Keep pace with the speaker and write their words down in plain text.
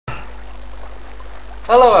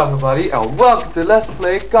Hello everybody and welcome to Let's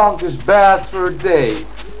Play Conkers Bad for a Day.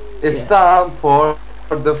 It's time for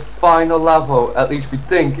the final level, at least we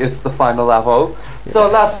think it's the final level. So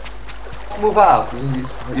let's move out. This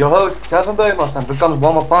is your host Kevin Beumers and Conkers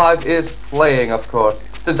 115 is playing, of course,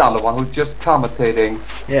 since I'm the one who's just commentating.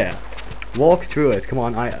 Yeah, walk through it, come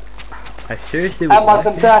on, I seriously would And my like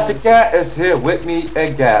fantastic cat is here with me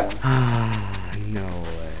again. no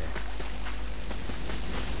way.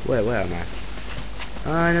 Wait, where am I?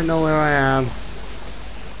 I don't know where I am.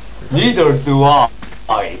 Neither do I.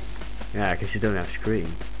 Yeah, because you don't have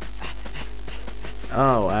screen.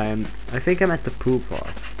 Oh, I think I'm at the pool part.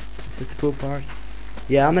 Is this the pool part?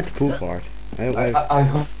 Yeah, I'm at the pool part.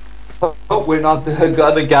 I hope we're not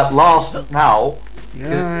gonna get lost now.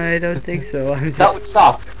 No, I don't think so. That would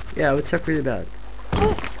suck. Yeah, it would suck really bad.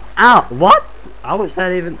 Ow! What? How was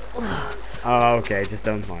that even? Oh, okay, just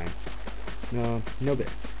don't mind. No bit.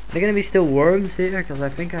 Are there gonna be still worms here? Because I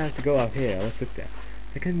think I have to go out here. Let's look there.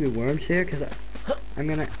 Are there gonna be worms here? Because I'm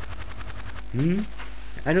gonna...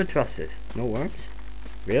 I don't trust this. No worms?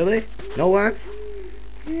 Really? No worms?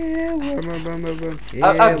 Yeah, worm. Yeah,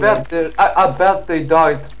 I bet they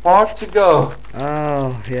died parts ago.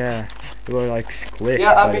 Oh, yeah. They were like squished.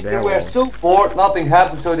 Yeah, I by mean the they were barrel. so bored, nothing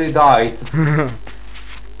happened, so they died.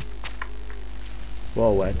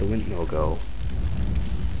 Whoa, where'd the windmill go?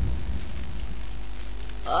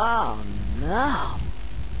 Oh no!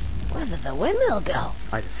 Where did the windmill go?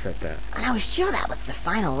 I just said that. I was sure that was the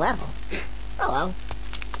final level. Oh well,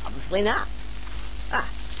 obviously not. Oh,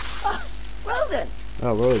 Rogan!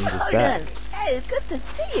 Oh, Roland is back. Rogan! Hey, it's good to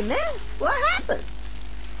see you, man. What happened?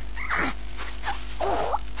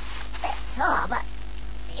 It's sore, but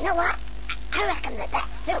you know what? I reckon that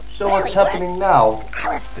soup So really what's happening worked. now?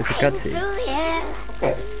 I was It's a flying cutscene. through the air.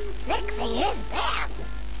 Okay. Next thing is, bam!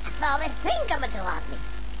 I saw this thing coming towards me.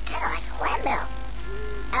 Kind of like a windmill.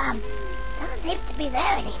 Doesn't seem to be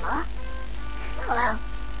there anymore. Oh well.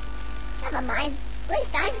 Never mind. At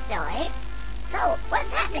least I'm still here. So, what's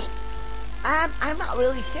happening? I'm not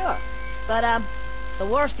really sure. But, the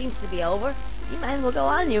war seems to be over. You might as well go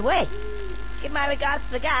on your way. Give my regards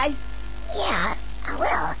to the guys. Yeah, I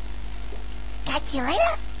will. Catch you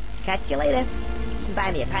later? Catch you later. You can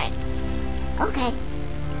buy me a pint. Okay.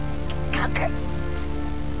 Conker,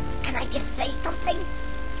 can I just say something?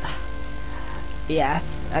 Yeah,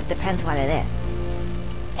 that depends what it is.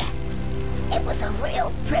 It was a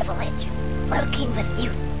real privilege working with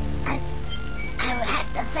you. And I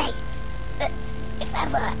have to say that if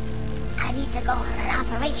ever I need to go on an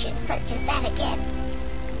operation such as that again,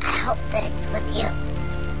 I hope that it's with you.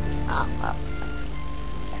 Oh, well,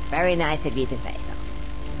 that's very nice of you to say so.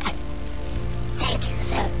 Thank you,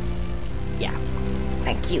 sir. Yeah,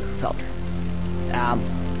 thank you, soldier.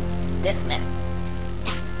 Dismiss.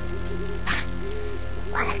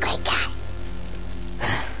 What a great guy.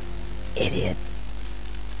 Idiot.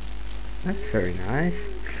 That's very nice.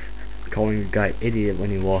 Calling a guy idiot when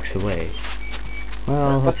he walks away.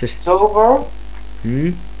 Well, let's just... It's over?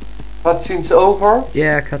 Cutscene's over?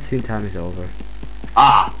 Yeah, cutscene time is over.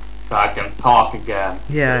 Ah, so I can talk again.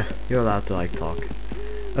 Yeah, you're allowed to, like, talk.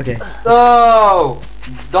 Okay. So,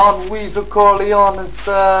 Don Weasel Corleone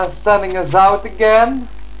is sending us out again?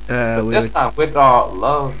 This time with our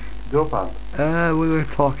love girlfriend. We were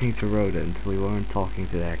talking to Rodent. We weren't talking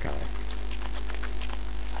to that guy.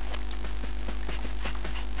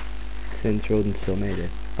 Since Rodent still made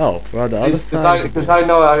it. Oh, well, the other side. Because I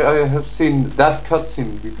know I have seen that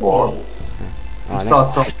cutscene before.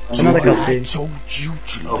 Another I cutscene. told you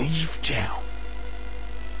to leave town.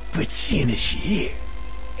 But seeing as you're here,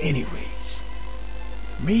 anyways,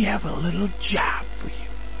 me have a little job for you.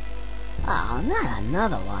 Oh, not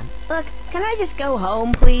another one. Look, can I just go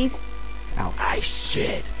home, please? Ow. I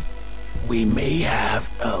said, we may have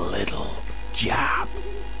a little job.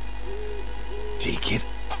 Take it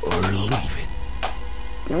or leave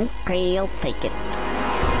it. Okay, I'll take it.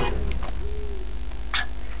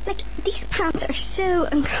 Like, these pants are so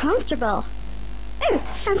uncomfortable. Oh,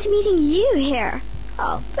 fancy meeting you here.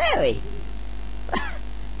 Oh, Barry.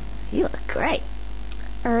 You look great.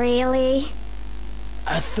 Really?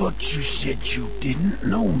 I thought you said you didn't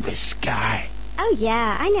know this guy. Oh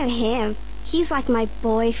yeah, I know him. He's like my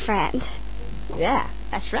boyfriend. Yeah,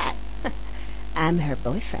 that's right. I'm her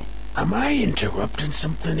boyfriend. Am I interrupting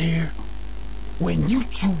something here? When you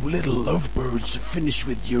two little lovebirds are finished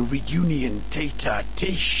with your reunion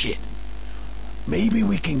tete-a-tete shit, maybe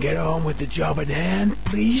we can get on with the job at hand,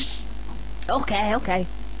 please? Okay.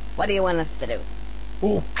 What do you want us to do?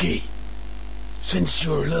 Okay. Since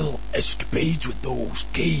your little escapades with those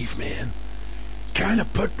cavemen kinda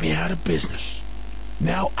put me out of business,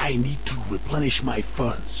 Now I need to replenish my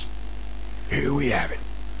funds. Here we have it.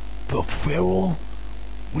 The Federal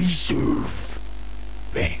Reserve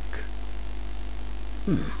Bank.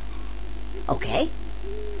 Okay.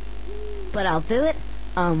 But I'll do it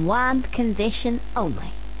on one condition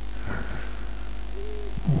only.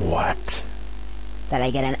 What? That I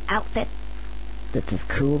get an outfit that's as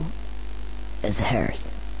cool as hers.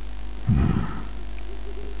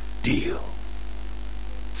 Deal.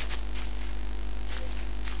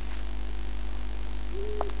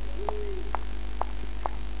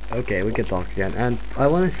 Okay, we can talk again. And I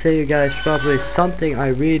want to say you guys probably something I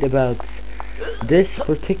read about this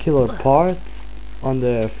particular part on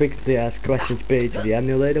the frequently asked questions page of the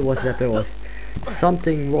emulator was that there was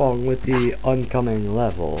something wrong with the oncoming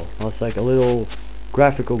level. It was like a little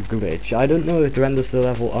graphical glitch. I don't know if it renders the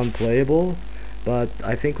level unplayable, but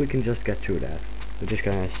I think we can just get through that. We're just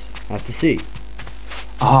gonna have to see.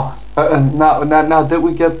 Now did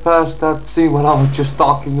we get past that scene what I was just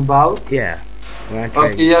talking about? Yeah.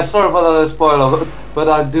 Okay, yeah, sorry for that spoiler, but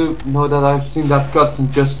I do know that I've seen that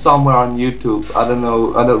cutscene just somewhere on YouTube. I don't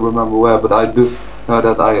know, I don't remember where, but I do know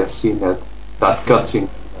that I have seen that cutscene.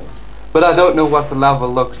 But I don't know what the level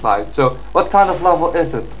looks like. So, what kind of level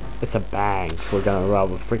is it? It's a bank. We're gonna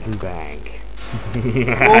rob a freaking bank.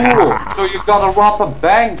 Oh, so you're gonna rob a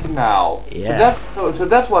bank now? Yeah. So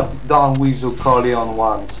that's what Don Weasel Corleone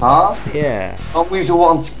wants, huh? Yeah. Don Weasel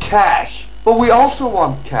wants cash, but we also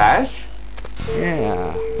want cash.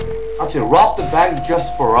 Yeah. Actually, rob the bank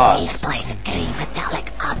just for us. These place any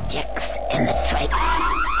metallic objects in the tray.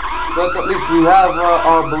 But at least we have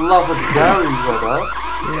our beloved Gary with us.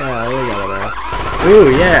 Yeah, we got it there. Ooh,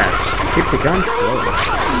 yeah. Keep the guns close.